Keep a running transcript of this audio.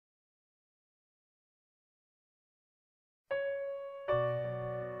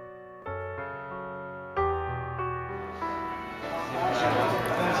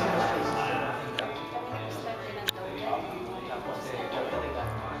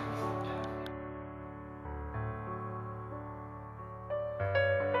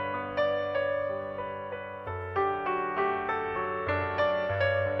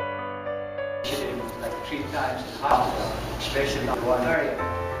3 times in the hospital, especially in one area.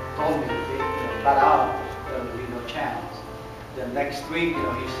 Told me that cut out, there will be no chance. The next week,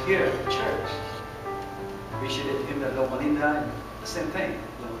 he's here at church. Visited him at Loma Linda, and the same thing.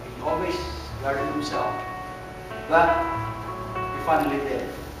 He always guarded himself. But he finally did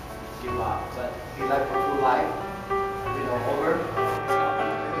give up. But he lived a full life, over.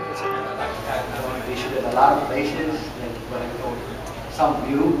 He visited a lot of places, like what I told some of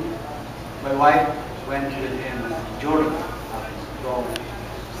you. My wife went with him to Jordan, go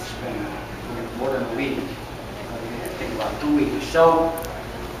spend more than a week, I think about 2 weeks. So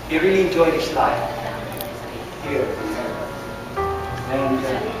he really enjoyed his life here. And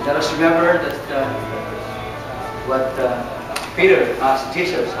let us remember that what Peter asked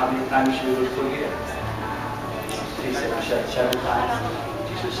Jesus, how many times you will forgive? He said 7 times.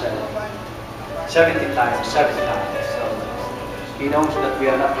 Jesus said 70 times, 7 times. So he knows that we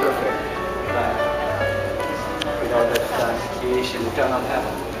are not perfect, but we know that he is in eternal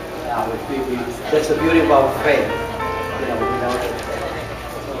heaven. Now, that's the beauty of our faith. We know that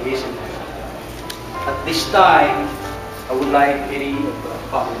he is in heaven. At this time, I would like any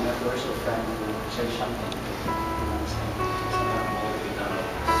family members or friends to say something.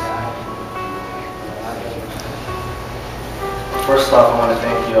 First off, I want to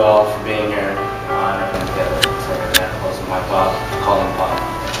thank you all for being here. I'm going to get examples of my pop, call him Pop,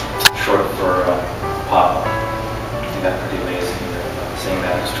 short for Papa. I think that's pretty lazy, saying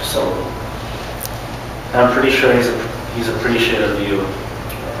that extra syllable. And I'm pretty sure he's appreciative of your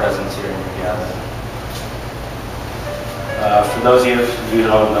presence here in your gathering. For those of you who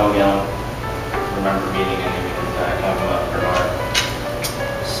don't know me, I don't remember meeting any of you. I'm Bernard,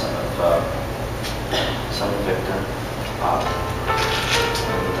 son of Victor, Pop.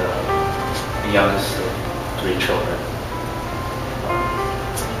 The youngest of 3 children.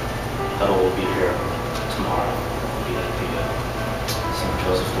 Huddle will be here tomorrow. We'll be at the St.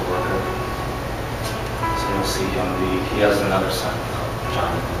 Joseph the Worker. So you'll see him. He has another son called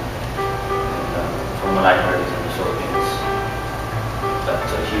Jonathan. And from what I heard, he's in the Philippines. But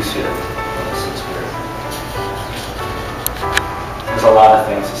he's here with us in spirit. There's a lot of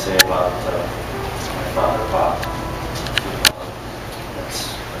things to say about my father, Bob.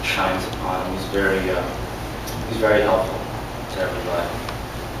 Shines upon him. He's very helpful to everybody.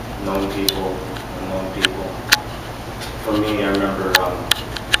 Known people, unknown people. For me, I remember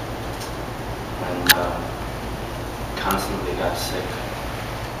when constantly got sick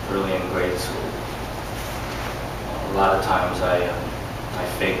early in grade school. A lot of times I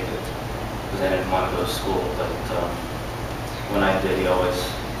faked it because I didn't want to go to school. But when I did, he always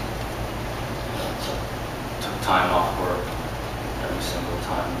took time off work. Every single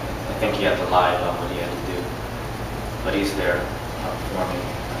time. I think he had to lie about what he had to do, but he's there for me,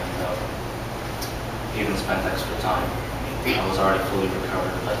 and he even spent extra time. I was already fully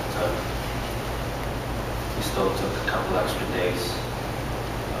recovered, but he still took a couple extra days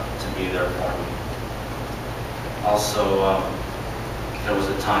to be there for me. Also, there was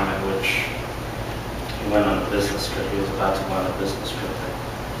a time at which he went on a business trip. He was about to go on a business trip. I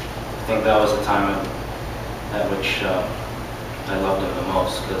think that was a time at which I loved him the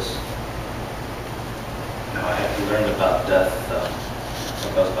most because I had learned about death. I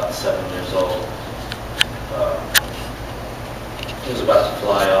think I was about 7 years old. He was about to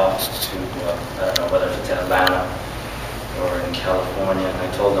fly off to I don't know whether it's Atlanta or in California, and I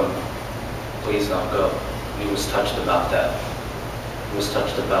told him, please don't go. He was touched about that. He was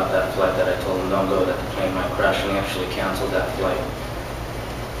touched about that flight that I told him don't go, that the plane might crash, and he actually canceled that flight.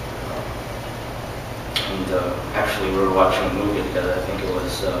 And actually, we were watching a movie together. I think it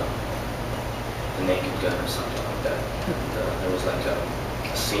was The Naked Gun or something like that. And there was like a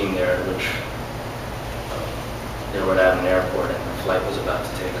scene there in which they were at an airport and the flight was about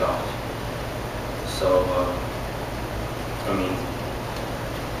to take off. So, I mean,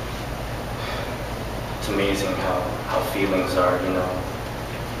 it's amazing how feelings are,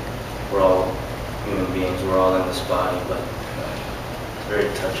 We're all human beings. We're all in this body, but it's very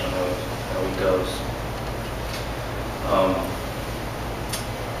touching how he goes.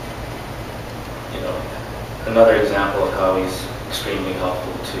 Another example of how he's extremely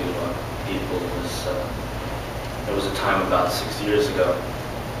helpful to people was there was a time about 6 years ago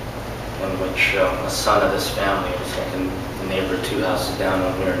in which a son of this family was like the neighbor 2 houses down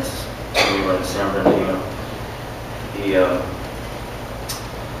when we were in San Bernardino. He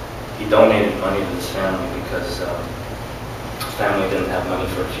donated money to this family because the family didn't have money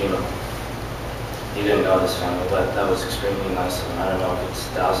for a funeral. He didn't know this family, but that was extremely nice of him. I don't know if it's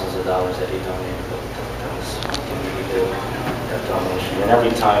thousands of dollars that he donated, but that was one thing that he did, that donation. And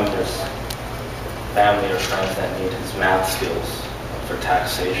every time there's family or friends that need his math skills for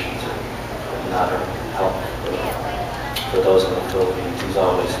taxation to not help for those in the Philippines. He's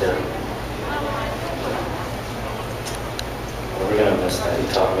always there. We're going to miss that. He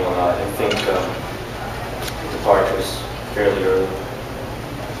taught me a lot. I think departure was fairly early.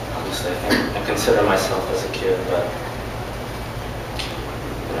 Obviously, I consider myself as a kid, but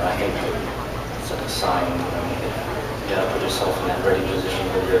I think it's like a sign. You gotta put yourself in that ready position,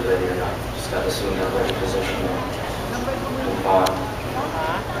 whether you're ready or not. You just gotta assume that ready position and move on.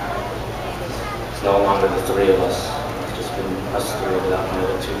 It's no longer the three of us. It's just been us three without my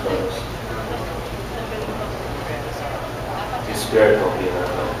other two brothers. The spirit will be there,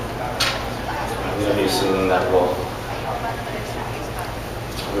 but I'm gonna be assuming that role.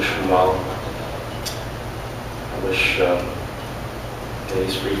 I wish him well. I wish that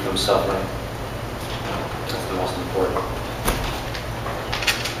he's free from suffering. That's the most important.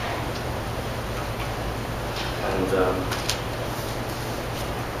 And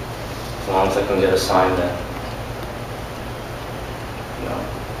as long as I can get a sign that,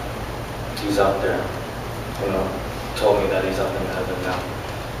 he's up there, told me that he's up in heaven now.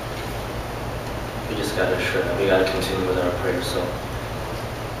 We just got to assure that we got to continue with our prayers. So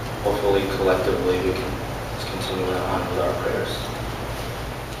hopefully, collectively, we can just continue on with our prayers.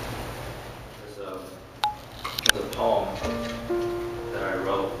 There's a poem that I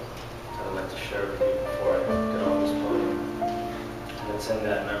wrote that I'd like to share with you before I get off this podium. And it's in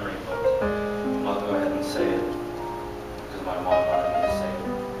that memory book. I'll go ahead and say it because my mom wanted me to say it.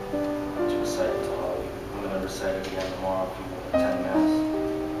 To recite it to all of you. I'm going to recite it again tomorrow if you want to attend Mass.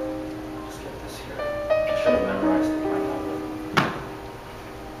 Just get this here. I should have memorized it by now, but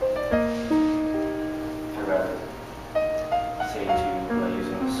I'd rather say it to you by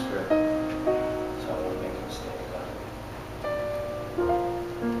using the script. So I won't make a mistake about it.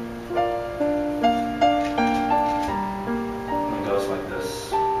 And it goes like this.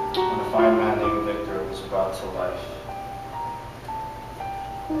 When a fine man named Victor was brought to life,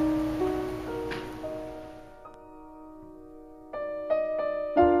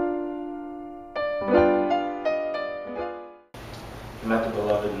 he met the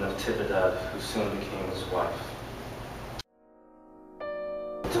beloved Natividad, who soon became his wife.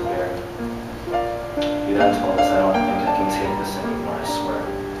 To Mary. He then told us, I don't think I can take this anymore, I swear.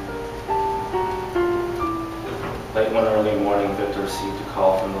 Late one early morning, Victor received a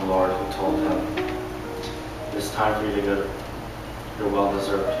call from the Lord who told him, it is time for you to get your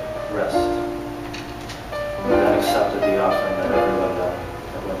well-deserved rest. He then accepted the offering that everyone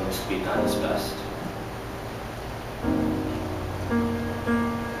must be done his best.